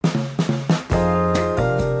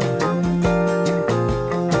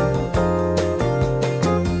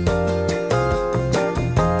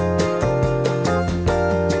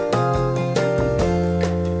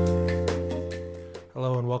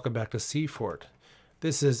back to C-Fort.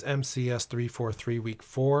 This is MCS 343 Week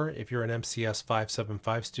 4. If you're an MCS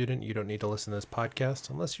 575 student, you don't need to listen to this podcast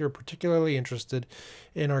unless you're particularly interested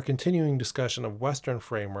in our continuing discussion of Western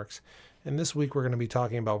frameworks. And this week we're going to be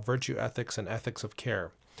talking about virtue ethics and ethics of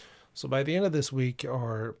care. So by the end of this week,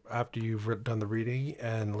 or after you've done the reading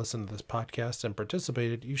and listened to this podcast and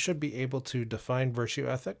participated, you should be able to define virtue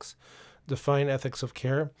ethics, define ethics of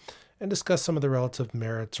care, and discuss some of the relative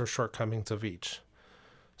merits or shortcomings of each.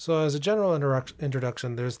 So as a general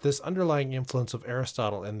introduction, there's this underlying influence of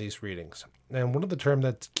Aristotle in these readings. And one of the terms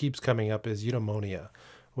that keeps coming up is eudaimonia,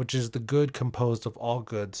 which is the good composed of all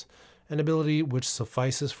goods, an ability which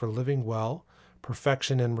suffices for living well,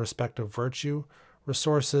 perfection in respect of virtue,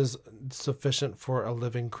 resources sufficient for a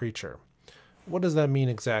living creature. What does that mean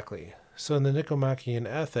exactly? So in the Nicomachean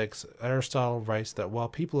Ethics, Aristotle writes that while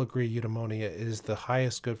people agree eudaimonia is the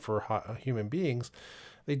highest good for human beings,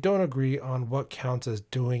 they don't agree on what counts as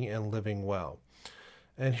doing and living well.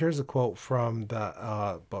 And here's a quote from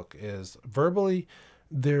the book is, verbally,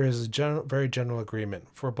 there is a very general agreement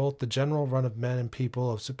for both the general run of men and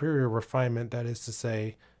people of superior refinement, that is to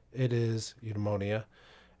say, it is eudaimonia,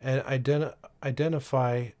 and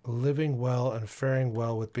identify living well and faring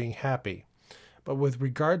well with being happy. But with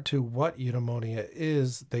regard to what eudaimonia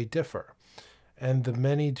is, they differ, and the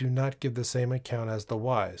many do not give the same account as the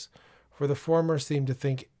wise. For the former seem to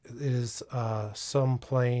think it is some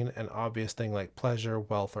plain and obvious thing like pleasure,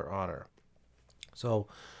 wealth, or honor. So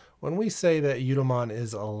when we say that eudaimon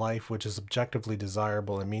is a life which is objectively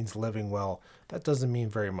desirable and means living well, that doesn't mean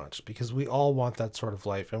very much, because we all want that sort of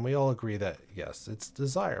life, and we all agree that, yes, it's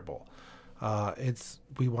desirable.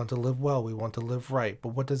 We want to live well, we want to live right, but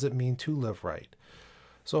what does it mean to live right?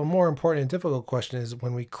 So a more important and difficult question is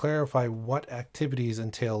when we clarify what activities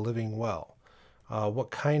entail living well.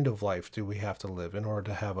 What kind of life do we have to live in order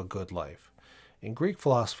to have a good life? In Greek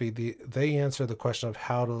philosophy, they answer the question of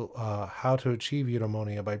how to achieve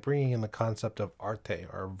eudaimonia by bringing in the concept of arte,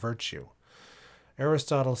 or virtue.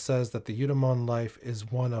 Aristotle says that the eudaimon life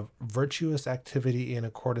is one of virtuous activity in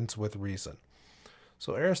accordance with reason.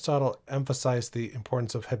 So Aristotle emphasized the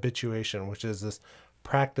importance of habituation, which is this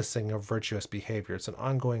practicing of virtuous behavior. It's an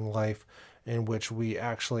ongoing life in which we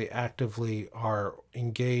actually actively are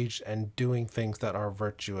engaged and doing things that are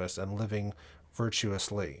virtuous and living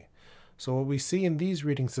virtuously. So what we see in these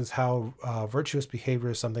readings is how virtuous behavior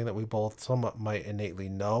is something that we both somewhat might innately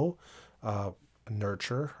know,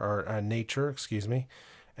 nature, and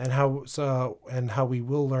how we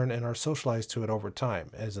will learn and are socialized to it over time,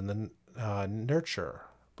 as in the nurture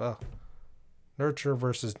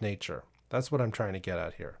versus nature. That's what I'm trying to get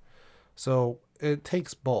at here. So it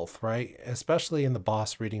takes both, right? Especially in the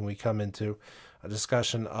Boss reading, we come into a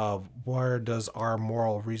discussion of where does our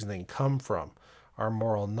moral reasoning come from, our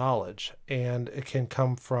moral knowledge. And it can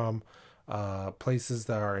come from places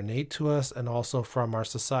that are innate to us and also from our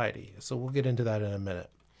society. So we'll get into that in a minute.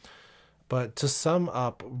 But to sum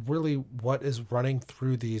up, really what is running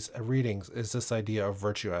through these readings is this idea of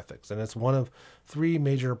virtue ethics. And it's one of three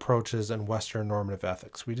major approaches in Western normative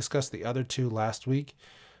ethics. We discussed the other two last week.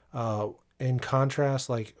 In contrast,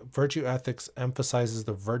 like virtue ethics emphasizes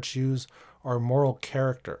the virtues or moral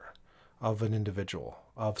character of an individual,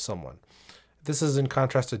 of someone. This is in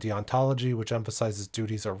contrast to deontology, which emphasizes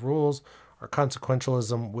duties or rules, or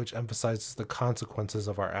consequentialism, which emphasizes the consequences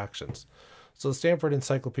of our actions. So the Stanford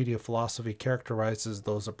Encyclopedia of Philosophy characterizes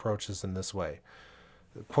those approaches in this way.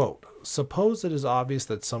 Quote, suppose it is obvious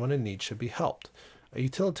that someone in need should be helped. A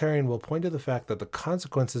utilitarian will point to the fact that the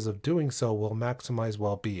consequences of doing so will maximize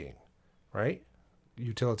well-being, right?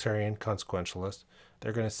 Utilitarian, consequentialist,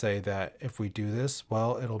 they're going to say that if we do this,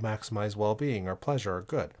 well, it'll maximize well-being or pleasure or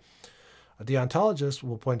good. A deontologist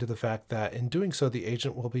will point to the fact that in doing so, the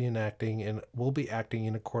agent will be acting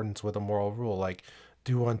in accordance with a moral rule, like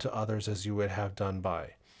do unto others as you would have done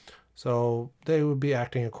by. So they would be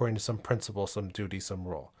acting according to some principle, some duty, some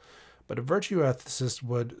rule. But a virtue ethicist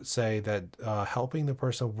would say that helping the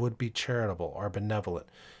person would be charitable or benevolent.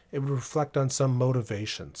 It would reflect on some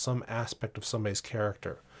motivation, some aspect of somebody's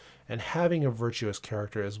character. And having a virtuous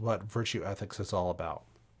character is what virtue ethics is all about.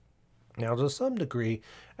 Now, to some degree,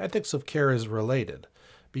 ethics of care is related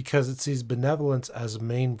because it sees benevolence as a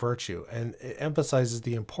main virtue and it emphasizes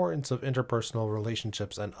the importance of interpersonal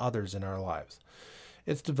relationships and others in our lives.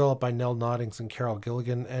 It's developed by Nell Noddings and Carol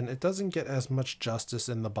Gilligan, and it doesn't get as much justice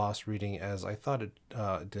in the Boss reading as I thought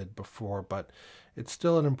it did before, but it's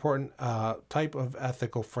still an important type of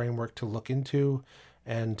ethical framework to look into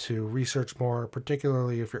and to research more,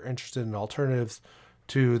 particularly if you're interested in alternatives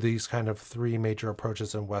to these kind of three major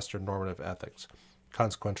approaches in Western normative ethics: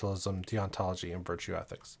 consequentialism, deontology, and virtue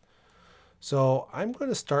ethics. So I'm going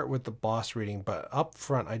to start with the boss reading, but up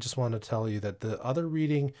front, I just want to tell you that the other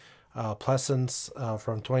reading, Pleasance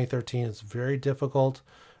from 2013, is very difficult.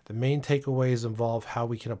 The main takeaways involve how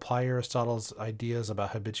we can apply Aristotle's ideas about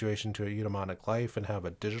habituation to a eudaimonic life and have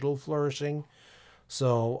a digital flourishing.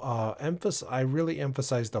 So I really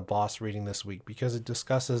emphasize the boss reading this week because it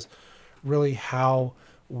discusses really how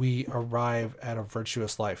we arrive at a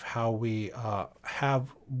virtuous life, how we have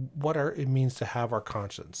it means to have our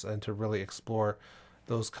conscience and to really explore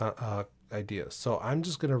those ideas. So I'm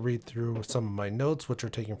just going to read through some of my notes, which are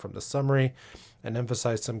taken from the summary, and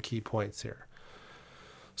emphasize some key points here.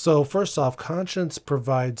 So first off, conscience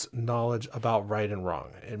provides knowledge about right and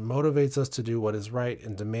wrong. It motivates us to do what is right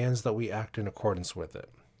and demands that we act in accordance with it.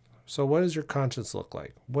 So what does your conscience look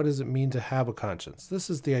like? What does it mean to have a conscience? This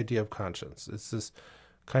is the idea of conscience. It's this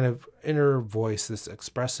kind of inner voice, this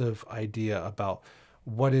expressive idea about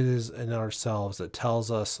what it is in ourselves that tells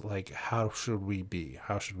us, like, how should we be?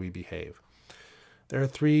 How should we behave? There are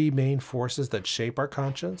three main forces that shape our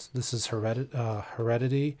conscience. This is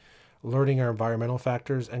heredity, learning our environmental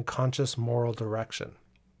factors, and conscious moral direction.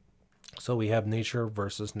 So we have nature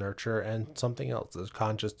versus nurture and something else. There's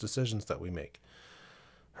conscious decisions that we make.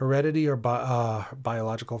 Heredity or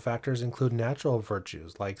biological factors include natural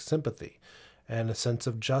virtues like sympathy and a sense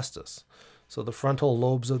of justice. So the frontal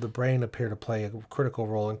lobes of the brain appear to play a critical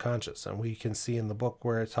role in conscience. And we can see in the book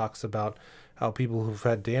where it talks about how people who've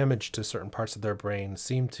had damage to certain parts of their brain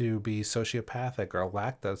seem to be sociopathic or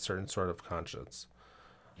lack that certain sort of conscience.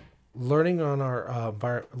 Learning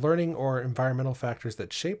or environmental factors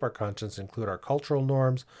that shape our conscience include our cultural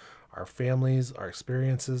norms, our families, our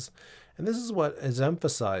experiences. And this is what is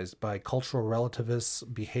emphasized by cultural relativists,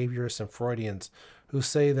 behaviorists, and Freudians who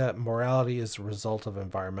say that morality is the result of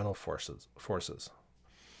environmental forces.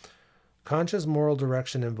 Conscious moral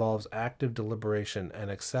direction involves active deliberation and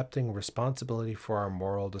accepting responsibility for our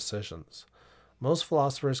moral decisions. Most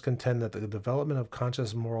philosophers contend that the development of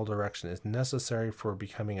conscious moral direction is necessary for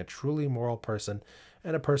becoming a truly moral person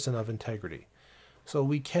and a person of integrity. So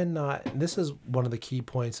we cannot, and this is one of the key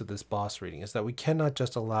points of this boss reading, is that we cannot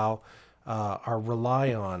just allow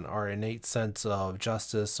rely on our innate sense of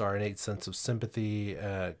justice, our innate sense of sympathy,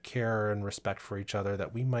 care, and respect for each other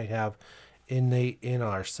that we might have innate in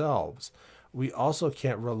ourselves. We also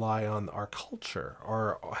can't rely on our culture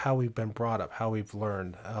or how we've been brought up, how we've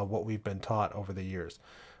learned, what we've been taught over the years.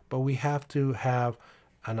 But we have to have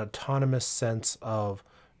an autonomous sense of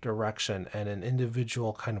direction and an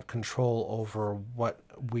individual kind of control over what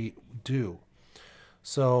we do.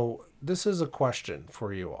 So this is a question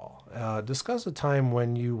for you all. Discuss a time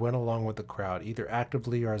when you went along with the crowd, either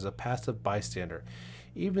actively or as a passive bystander,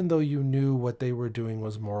 even though you knew what they were doing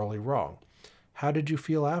was morally wrong. How did you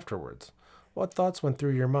feel afterwards? What thoughts went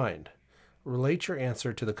through your mind? Relate your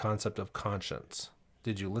answer to the concept of conscience.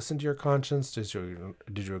 Did you listen to your conscience? Did you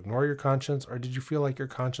ignore your conscience? Or did you feel like your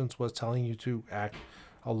conscience was telling you to act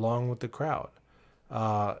along with the crowd?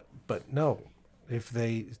 But no, if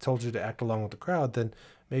they told you to act along with the crowd, then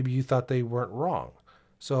maybe you thought they weren't wrong.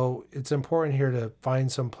 So it's important here to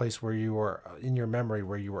find some place where you were in your memory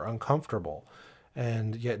where you were uncomfortable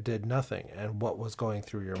and yet did nothing, and what was going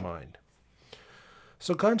through your mind.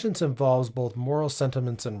 So conscience involves both moral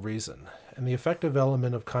sentiments and reason. And the affective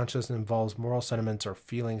element of conscience involves moral sentiments or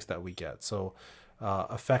feelings that we get. So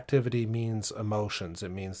affectivity means emotions. It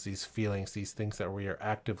means these feelings, these things that we are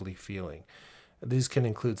actively feeling. These can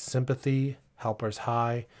include sympathy, helper's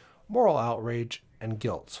high, moral outrage, and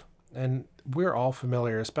guilt. And we're all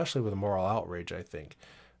familiar, especially with moral outrage, I think.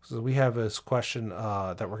 So we have this question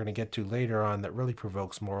that we're going to get to later on that really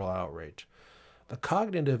provokes moral outrage. The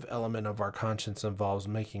cognitive element of our conscience involves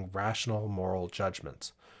making rational moral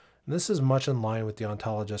judgments. And this is much in line with the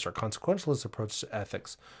ontologist or consequentialist approach to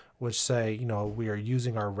ethics, which say, we are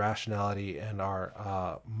using our rationality and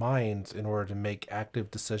our minds in order to make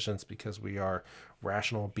active decisions because we are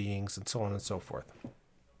rational beings and so on and so forth.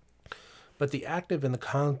 But the active and the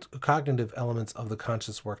cognitive elements of the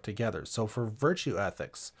conscience work together. So for virtue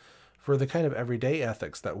ethics, for the kind of everyday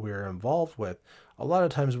ethics that we're involved with, a lot of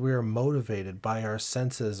times we are motivated by our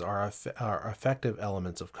senses, our affective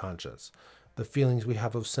elements of conscience, the feelings we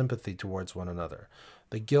have of sympathy towards one another,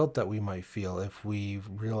 the guilt that we might feel if we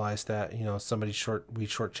realize that, we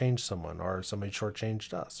shortchanged someone or somebody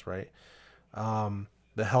shortchanged us, right?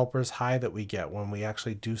 The helper's high that we get when we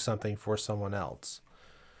actually do something for someone else.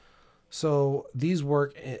 So these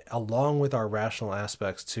work along with our rational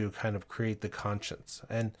aspects to kind of create the conscience.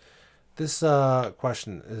 And this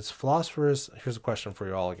question is here's a question for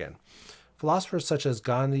you all again. Philosophers such as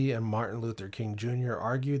Gandhi and Martin Luther King Jr.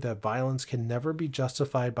 argue that violence can never be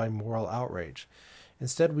justified by moral outrage.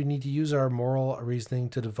 Instead, we need to use our moral reasoning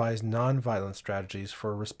to devise nonviolent strategies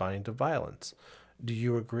for responding to violence. Do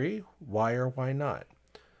you agree? Why or why not?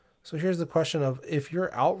 So here's the question of, if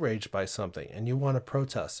you're outraged by something and you want to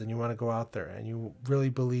protest and you want to go out there and you really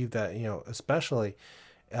believe that, especially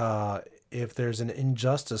if there's an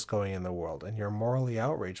injustice going in the world and you're morally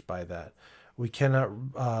outraged by that, we cannot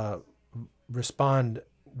respond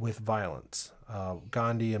with violence.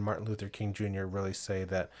 Gandhi and Martin Luther King Jr. really say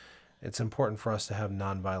that it's important for us to have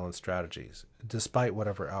nonviolent strategies, despite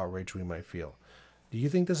whatever outrage we might feel. Do you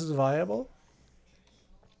think this is viable?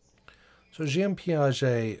 So Jean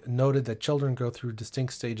Piaget noted that children go through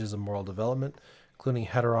distinct stages of moral development, including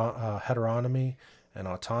heteronomy and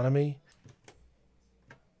autonomy.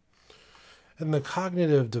 And the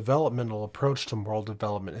cognitive developmental approach to moral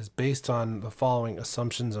development is based on the following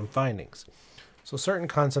assumptions and findings. So certain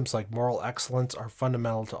concepts like moral excellence are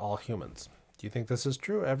fundamental to all humans. Do you think this is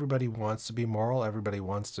true? Everybody wants to be moral. Everybody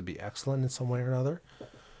wants to be excellent in some way or another.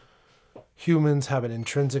 Humans have an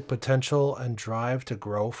intrinsic potential and drive to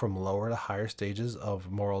grow from lower to higher stages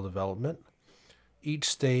of moral development. Each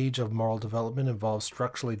stage of moral development involves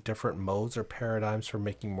structurally different modes or paradigms for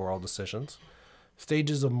making moral decisions.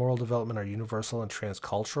 Stages of moral development are universal and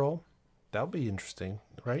transcultural. That would be interesting,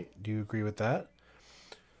 right? Do you agree with that?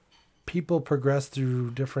 People progress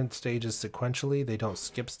through different stages sequentially. They don't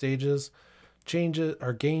skip stages. Changes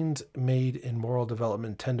or gains made in moral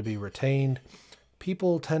development tend to be retained.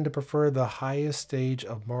 People tend to prefer the highest stage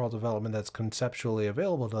of moral development that's conceptually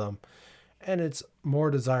available to them, and it's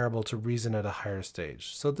more desirable to reason at a higher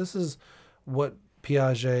stage. So this is what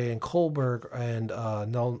Piaget and Kohlberg and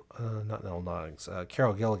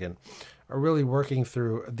Carol Gilligan are really working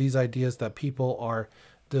through, these ideas that people are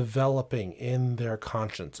developing in their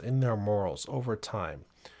conscience, in their morals over time.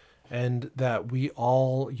 And that we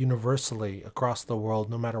all universally across the world,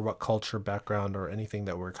 no matter what culture, background, or anything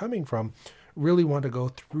that we're coming from, really want to go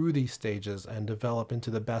through these stages and develop into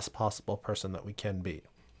the best possible person that we can be.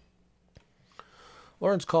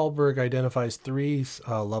 Lawrence Kohlberg identifies three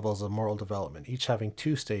levels of moral development, each having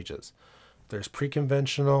two stages. There's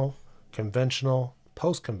pre-conventional, conventional,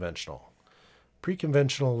 post-conventional.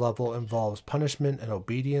 Pre-conventional level involves punishment and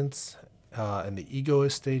obedience, and the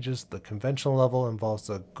egoist stages. The conventional level involves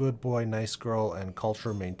the good boy, nice girl, and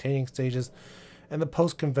culture maintaining stages. And the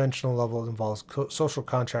post-conventional level involves social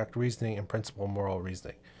contract reasoning and principle moral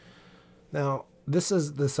reasoning. Now, this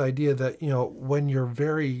is this idea that, when you're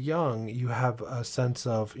very young, you have a sense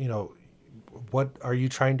of, what are you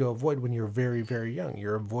trying to avoid when you're very, very young?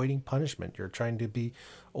 You're avoiding punishment. You're trying to be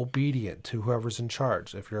obedient to whoever's in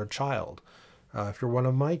charge. If you're a child, if you're one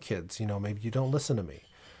of my kids, maybe you don't listen to me.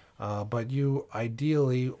 But you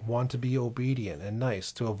ideally want to be obedient and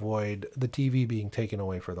nice to avoid the TV being taken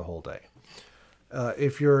away for the whole day.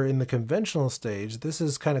 If you're in the conventional stage, this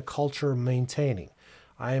is kind of culture maintaining.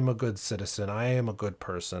 I am a good citizen. I am a good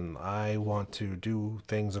person. I want to do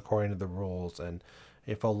things according to the rules. And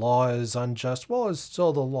if a law is unjust, well, it's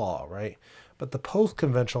still the law, right? But the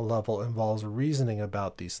post-conventional level involves reasoning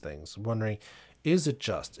about these things, wondering, is it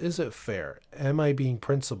just? Is it fair? Am I being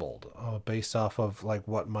principled based off of like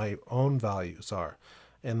what my own values are?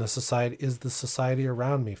 And the society, is the society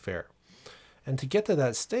around me fair? And to get to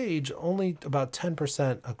that stage, only about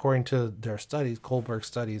 10%, according to their studies, Kohlberg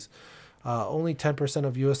studies, only 10%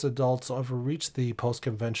 of U.S. adults ever reach the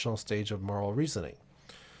post-conventional stage of moral reasoning.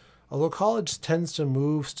 Although college tends to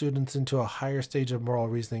move students into a higher stage of moral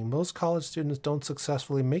reasoning, most college students don't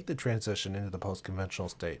successfully make the transition into the post-conventional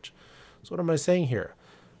stage. So what am I saying here?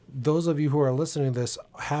 Those of you who are listening to this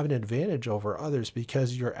have an advantage over others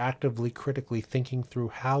because you're actively, critically thinking through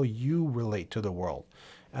how you relate to the world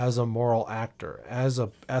as a moral actor, as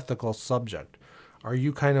an ethical subject. Are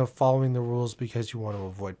you kind of following the rules because you want to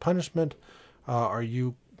avoid punishment? Are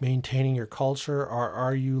you maintaining your culture, or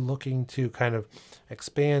are you looking to kind of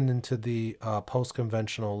expand into the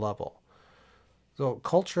post-conventional level? So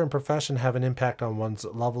culture and profession have an impact on one's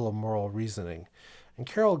level of moral reasoning. And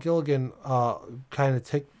Carol Gilligan kind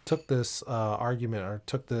of took this argument, or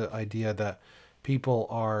took the idea that people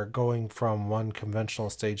are going from one conventional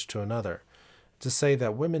stage to another, to say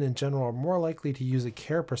that women in general are more likely to use a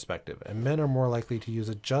care perspective and men are more likely to use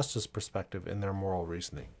a justice perspective in their moral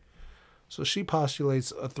reasoning. So she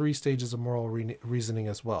postulates three stages of moral reasoning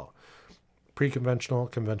as well: pre-conventional,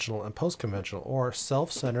 conventional, and post-conventional, or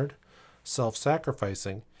self-centered,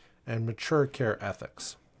 self-sacrificing, and mature care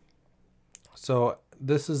ethics. So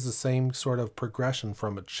this is the same sort of progression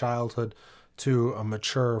from a childhood to a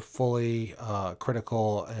mature, fully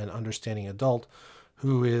critical and understanding adult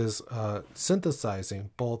who is synthesizing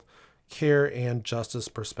both care, and justice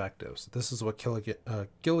perspectives. This is what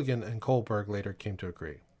Gilligan and Kohlberg later came to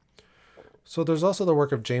agree. So there's also the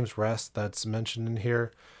work of James Rest that's mentioned in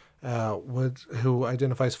here, who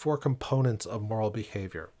identifies 4 components of moral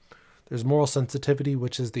behavior. There's moral sensitivity,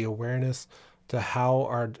 which is the awareness to how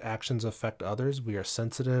our actions affect others. We are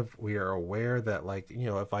sensitive. We are aware that,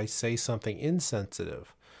 if I say something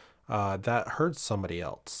insensitive, that hurts somebody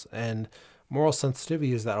else. And moral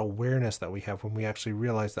sensitivity is that awareness that we have when we actually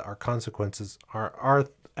realize that our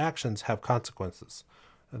actions have consequences.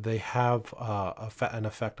 They have an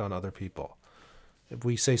effect on other people. If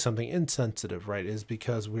we say something insensitive, right, is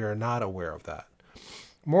because we are not aware of that.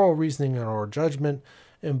 Moral reasoning or judgment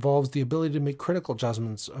involves the ability to make critical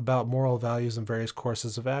judgments about moral values and various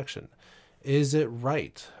courses of action. Is it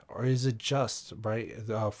right, or is it just right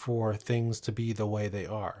for things to be the way they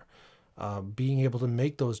are? Being able to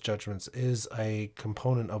make those judgments is a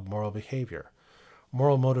component of moral behavior.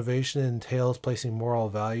 Moral motivation entails placing moral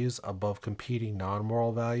values above competing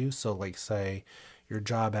non-moral values. So, say your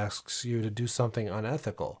job asks you to do something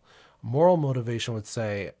unethical. Moral motivation would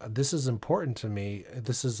say, this is important to me.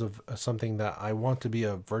 This is something that I want to be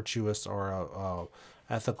a virtuous or a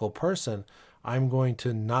ethical person. I'm going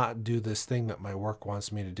to not do this thing that my work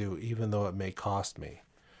wants me to do, even though it may cost me.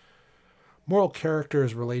 Moral character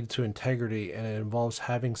is related to integrity, and it involves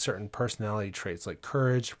having certain personality traits like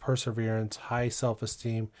courage, perseverance, high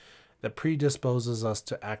self-esteem that predisposes us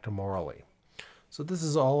to act morally. So this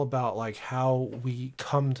is all about how we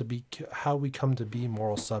come to be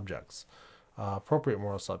moral subjects, appropriate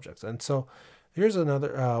moral subjects. And so here's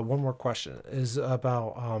another one more question is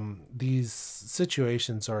about these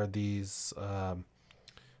situations or these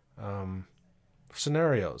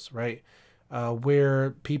scenarios, right?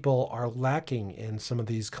 Where people are lacking in some of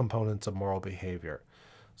these components of moral behavior.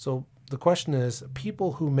 So the question is,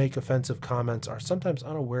 people who make offensive comments are sometimes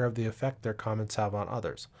unaware of the effect their comments have on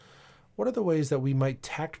others. What are the ways that we might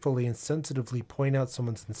tactfully and sensitively point out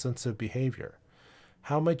someone's insensitive behavior?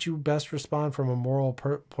 How might you best respond from a moral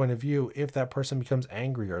point of view if that person becomes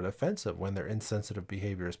angry or defensive when their insensitive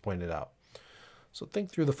behavior is pointed out? So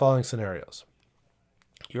think through the following scenarios.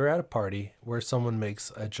 You're at a party where someone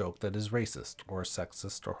makes a joke that is racist or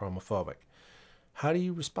sexist or homophobic. How do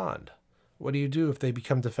you respond? What do you do if they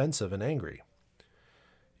become defensive and angry?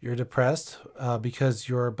 You're depressed because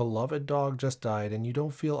your beloved dog just died and you don't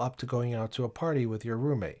feel up to going out to a party with your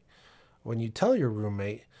roommate. When you tell your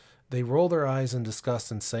roommate, they roll their eyes in disgust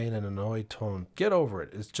and say in an annoyed tone, "Get over it,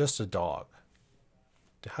 it's just a dog."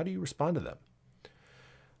 How do you respond to them?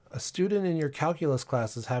 A student in your calculus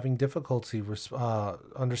class is having difficulty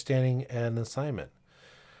understanding an assignment.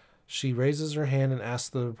 She raises her hand and asks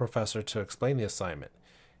the professor to explain the assignment.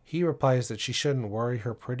 He replies that she shouldn't worry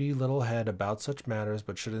her pretty little head about such matters,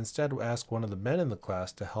 but should instead ask one of the men in the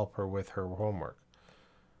class to help her with her homework.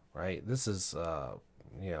 Right? This is, that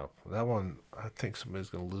one, I think somebody's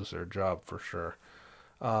going to lose their job for sure.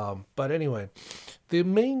 But anyway, the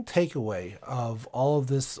main takeaway of all of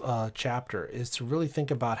this chapter is to really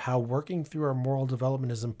think about how working through our moral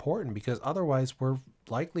development is important, because otherwise we're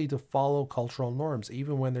likely to follow cultural norms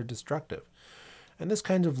even when they're destructive. And this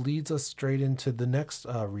kind of leads us straight into the next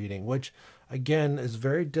reading, which again is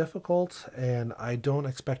very difficult, and I don't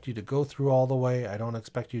expect you to go through all the way. I don't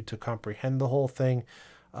expect you to comprehend the whole thing.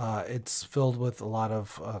 It's filled with a lot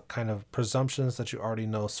of kind of presumptions that you already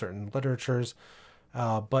know certain literatures.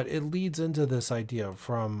 But it leads into this idea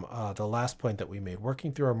from the last point that we made.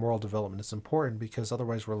 Working through our moral development is important because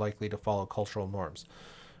otherwise we're likely to follow cultural norms.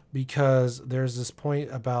 Because there's this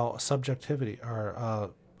point about subjectivity,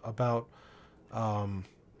 or about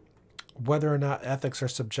whether or not ethics are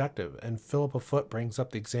subjective. And Philippa Foot brings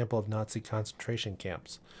up the example of Nazi concentration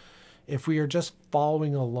camps. If we are just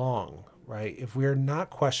following along, right, if we are not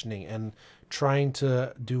questioning and trying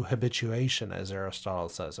to do habituation, as Aristotle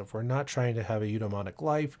says, if we're not trying to have a eudaimonic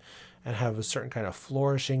life and have a certain kind of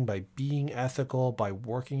flourishing by being ethical, by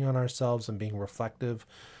working on ourselves and being reflective,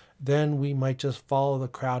 then we might just follow the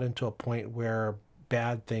crowd into a point where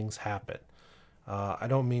bad things happen. I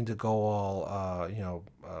don't mean to go all,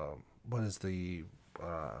 what is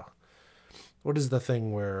the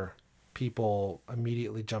thing where people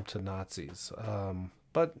immediately jump to Nazis?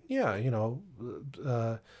 But yeah,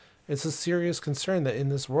 it's a serious concern that in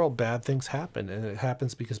this world bad things happen, and it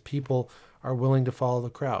happens because people are willing to follow the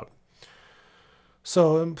crowd.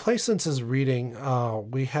 So in Placence's reading,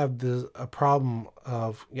 we have a problem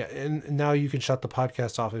of, and now you can shut the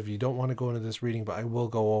podcast off if you don't want to go into this reading, but I will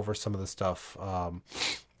go over some of the stuff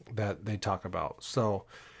that they talk about. So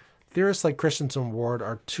theorists like Christensen Ward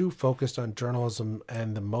are too focused on journalism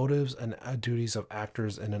and the motives and duties of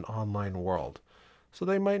actors in an online world. So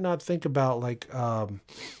they might not think about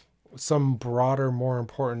some broader, more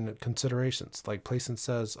important considerations. Like Playson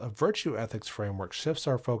says, a virtue ethics framework shifts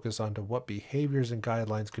our focus onto what behaviors and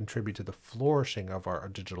guidelines contribute to the flourishing of our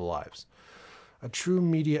digital lives. A true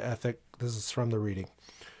media ethic, this is from the reading,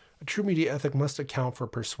 a true media ethic must account for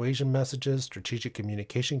persuasion messages, strategic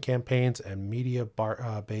communication campaigns, and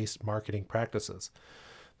media-based marketing practices.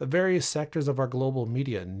 The various sectors of our global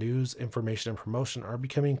media, news, information, and promotion, are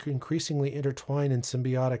becoming increasingly intertwined and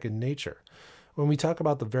symbiotic in nature. When we talk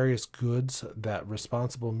about the various goods that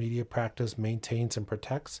responsible media practice maintains and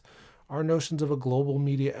protects, our notions of a global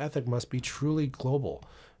media ethic must be truly global,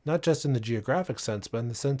 not just in the geographic sense, but in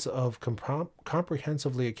the sense of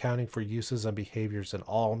comprehensively accounting for uses and behaviors in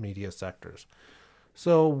all media sectors.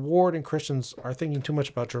 So Ward and Christians are thinking too much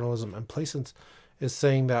about journalism, and Playson is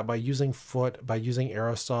saying that by using Foote, by using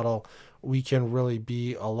Aristotle, we can really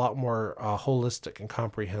be a lot more holistic and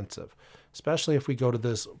comprehensive, especially if we go to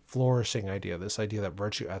this flourishing idea, this idea that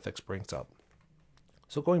virtue ethics brings up.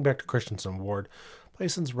 So going back to Christensen and Ward,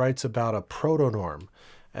 Playson writes about a proto-norm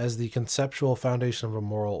as the conceptual foundation of a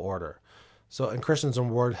moral order. So, and Christensen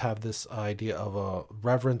and Ward have this idea of a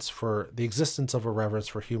reverence for the existence of a reverence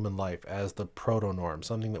for human life as the proto-norm,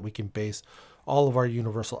 something that we can base all of our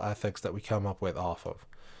universal ethics that we come up with off of.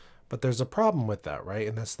 But there's a problem with that, right?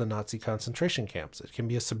 And that's the Nazi concentration camps. It can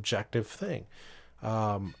be a subjective thing.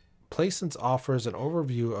 Playson offers an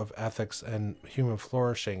overview of ethics and human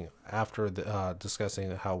flourishing after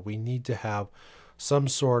discussing how we need to have some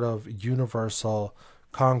sort of universal,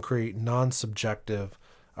 concrete, non-subjective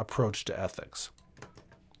approach to ethics.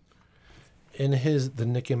 In the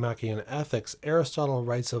Nicomachean Ethics, Aristotle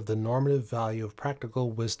writes of the normative value of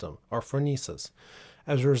practical wisdom, or phronesis,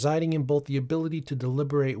 as residing in both the ability to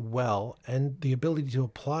deliberate well and the ability to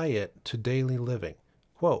apply it to daily living.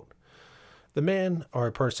 Quote, the man, or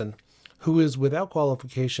a person, who is without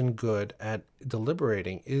qualification good at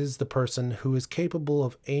deliberating is the person who is capable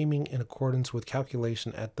of aiming in accordance with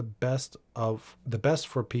calculation at the best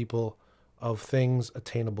for people of things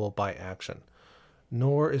attainable by action.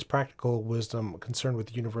 Nor is practical wisdom concerned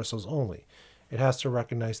with universals only. It has to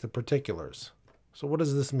recognize the particulars. So what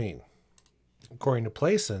does this mean? According to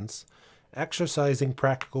Playson, exercising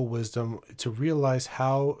practical wisdom to realize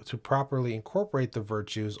how to properly incorporate the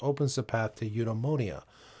virtues opens the path to eudaimonia,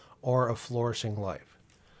 or a flourishing life.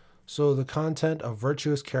 So the content of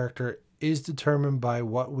virtuous character is determined by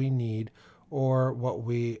what we need or what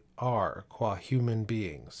we are qua human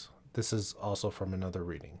beings. This is also from another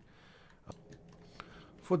reading.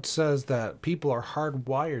 Foote says that people are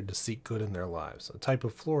hardwired to seek good in their lives, a type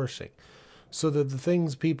of flourishing, so that the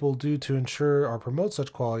things people do to ensure or promote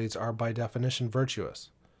such qualities are by definition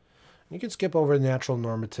virtuous. You can skip over natural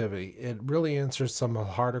normativity. It really answers some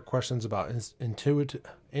harder questions about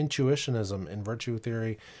intuitionism in virtue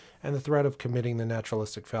theory and the threat of committing the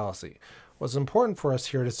naturalistic fallacy. What's important for us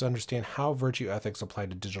here is to understand how virtue ethics apply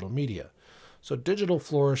to digital media. So digital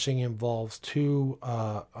flourishing involves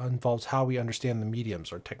how we understand the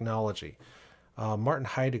mediums or technology. Martin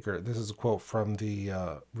Heidegger, this is a quote from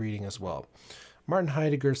the reading as well. Martin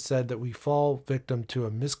Heidegger said that we fall victim to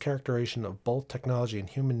a mischaracterization of both technology and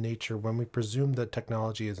human nature when we presume that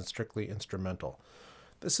technology is strictly instrumental.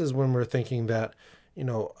 This is when we're thinking that,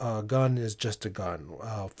 a gun is just a gun.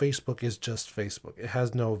 Facebook is just Facebook. It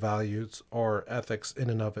has no values or ethics in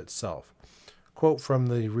and of itself. Quote from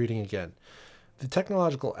the reading again. The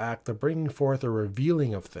technological act of bringing forth a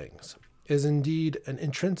revealing of things is indeed an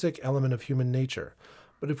intrinsic element of human nature.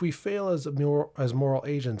 But if we fail as moral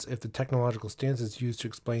agents if the technological stance is used to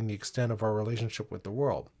explain the extent of our relationship with the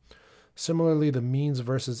world. Similarly, the means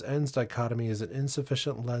versus ends dichotomy is an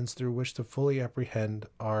insufficient lens through which to fully apprehend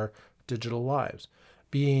our digital lives.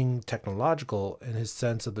 Being technological in his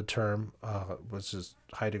sense of the term, which is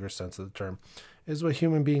Heidegger's sense of the term, is what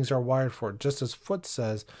human beings are wired for, just as Foote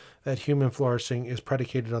says that human flourishing is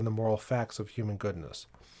predicated on the moral facts of human goodness.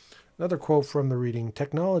 Another quote from the reading,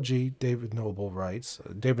 technology, David Noble writes.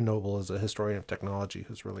 David Noble is a historian of technology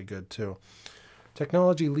who's really good too.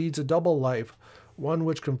 Technology leads a double life, one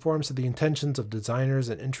which conforms to the intentions of designers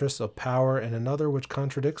and interests of power, and another which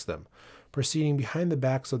contradicts them, proceeding behind the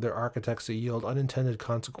backs of their architects to yield unintended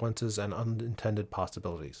consequences and unintended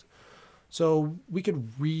possibilities. So we could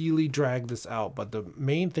really drag this out, but the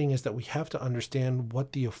main thing is that we have to understand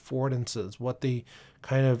what the affordances, what the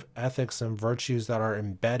kind of ethics and virtues that are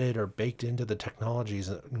embedded or baked into the technologies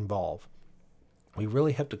involve. We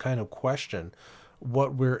really have to kind of question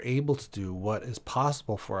what we're able to do, what is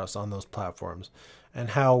possible for us on those platforms,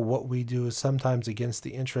 and how what we do is sometimes against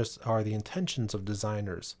the interests or the intentions of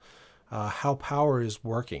designers. how power is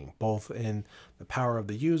working, both in the power of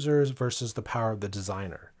the users versus the power of the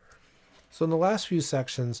designer. So in the last few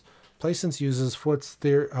sections, Placence uses Foote's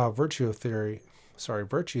virtue theory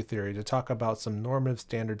to talk about some normative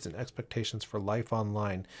standards and expectations for life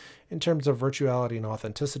online in terms of virtuality and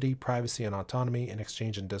authenticity, privacy and autonomy, and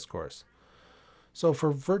exchange and discourse. So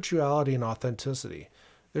for virtuality and authenticity,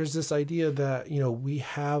 there's this idea that, we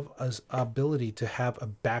have an ability to have a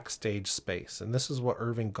backstage space. And this is what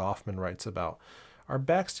Irving Goffman writes about. Our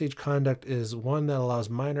backstage conduct is one that allows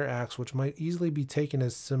minor acts which might easily be taken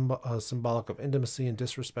as symbolic of intimacy and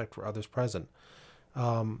disrespect for others present.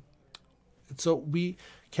 So we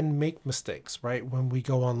can make mistakes, right? When we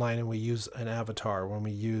go online and we use an avatar, when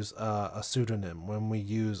we use a pseudonym, when we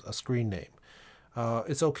use a screen name.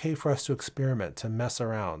 It's okay for us to experiment, to mess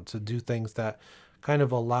around, to do things that kind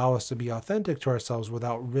of allow us to be authentic to ourselves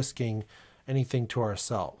without risking anything to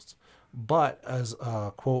ourselves. But as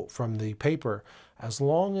a quote from the paper, as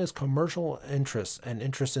long as commercial interests and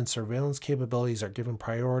interest in surveillance capabilities are given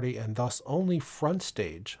priority and thus only front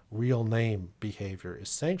stage, real name behavior is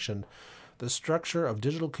sanctioned, the structure of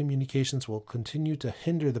digital communications will continue to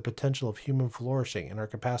hinder the potential of human flourishing, and our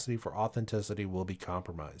capacity for authenticity will be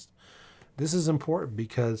compromised. This is important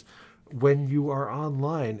because when you are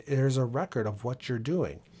online, there's a record of what you're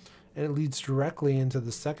doing. And it leads directly into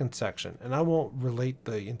the second section. And I won't relate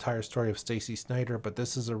the entire story of Stacy Snyder, but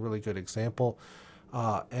this is a really good example.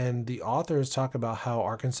 And the authors talk about how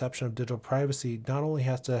our conception of digital privacy not only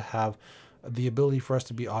has to have the ability for us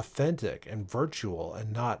to be authentic and virtual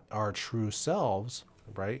and not our true selves,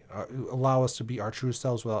 right? Allow us to be our true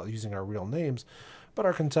selves without using our real names, but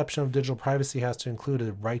our conception of digital privacy has to include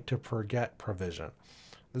a right to forget provision.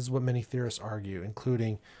 This is what many theorists argue,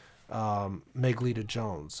 including Meg Lita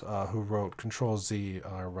Jones, who wrote Control Z,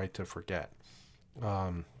 Right to Forget,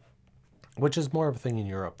 which is more of a thing in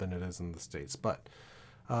Europe than it is in the States. But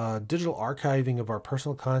digital archiving of our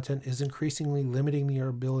personal content is increasingly limiting the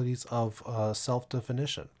abilities of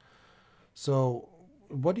self-definition. So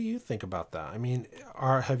what do you think about that? I mean,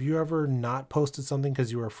 have you ever not posted something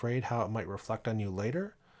because you were afraid how it might reflect on you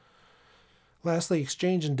later? Lastly,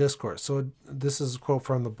 exchange and discourse. So this is a quote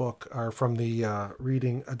from the book, or from the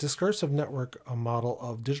reading. A discursive network, a model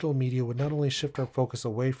of digital media, would not only shift our focus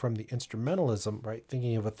away from the instrumentalism, right,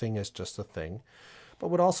 thinking of a thing as just a thing, but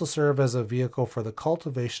would also serve as a vehicle for the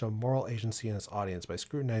cultivation of moral agency in its audience by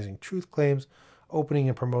scrutinizing truth claims, opening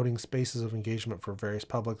and promoting spaces of engagement for various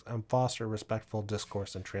publics, and foster respectful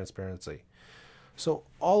discourse and transparency. So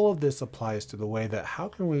all of this applies to the way that how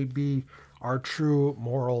can we be our true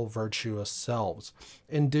moral virtuous selves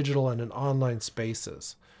in digital and in online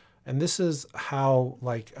spaces. And this is how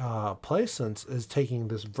Placence is taking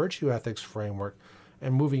this virtue ethics framework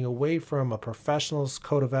and moving away from a professional's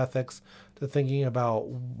code of ethics to thinking about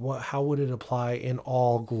how would it apply in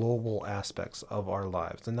all global aspects of our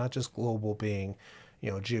lives, and not just global being,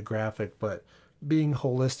 geographic, but being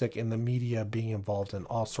holistic in the media, being involved in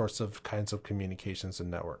all sorts of kinds of communications and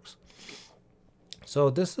networks. So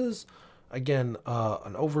this is, again,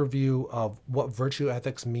 an overview of what virtue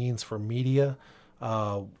ethics means for media.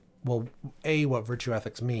 Well, A, what virtue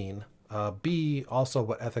ethics mean. B, also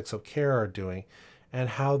what ethics of care are doing and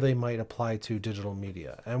how they might apply to digital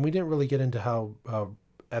media. And we didn't really get into how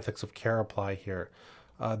ethics of care apply here.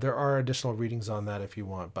 There are additional readings on that if you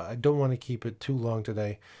want, but I don't want to keep it too long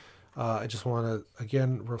today. I just want to,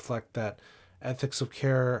 again, reflect that ethics of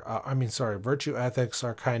care, virtue ethics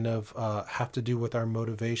are kind of have to do with our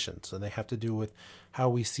motivations, and they have to do with how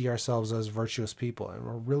we see ourselves as virtuous people. And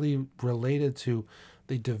we're really related to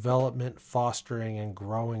the development, fostering, and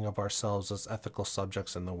growing of ourselves as ethical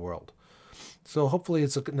subjects in the world. So hopefully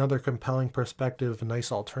it's another compelling perspective, a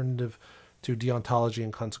nice alternative to deontology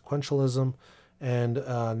and consequentialism. And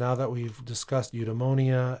now that we've discussed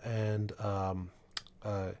eudaimonia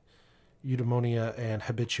and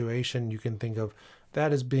habituation, you can think of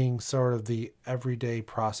that as being sort of the everyday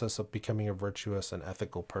process of becoming a virtuous and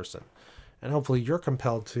ethical person. And hopefully you're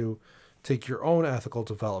compelled to take your own ethical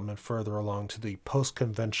development further along to the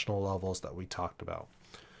post-conventional levels that we talked about.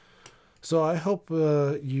 So I hope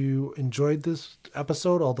you enjoyed this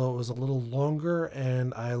episode, although it was a little longer,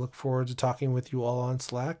 and I look forward to talking with you all on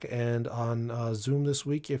Slack and on Zoom this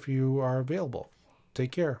week if you are available.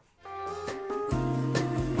 Take care.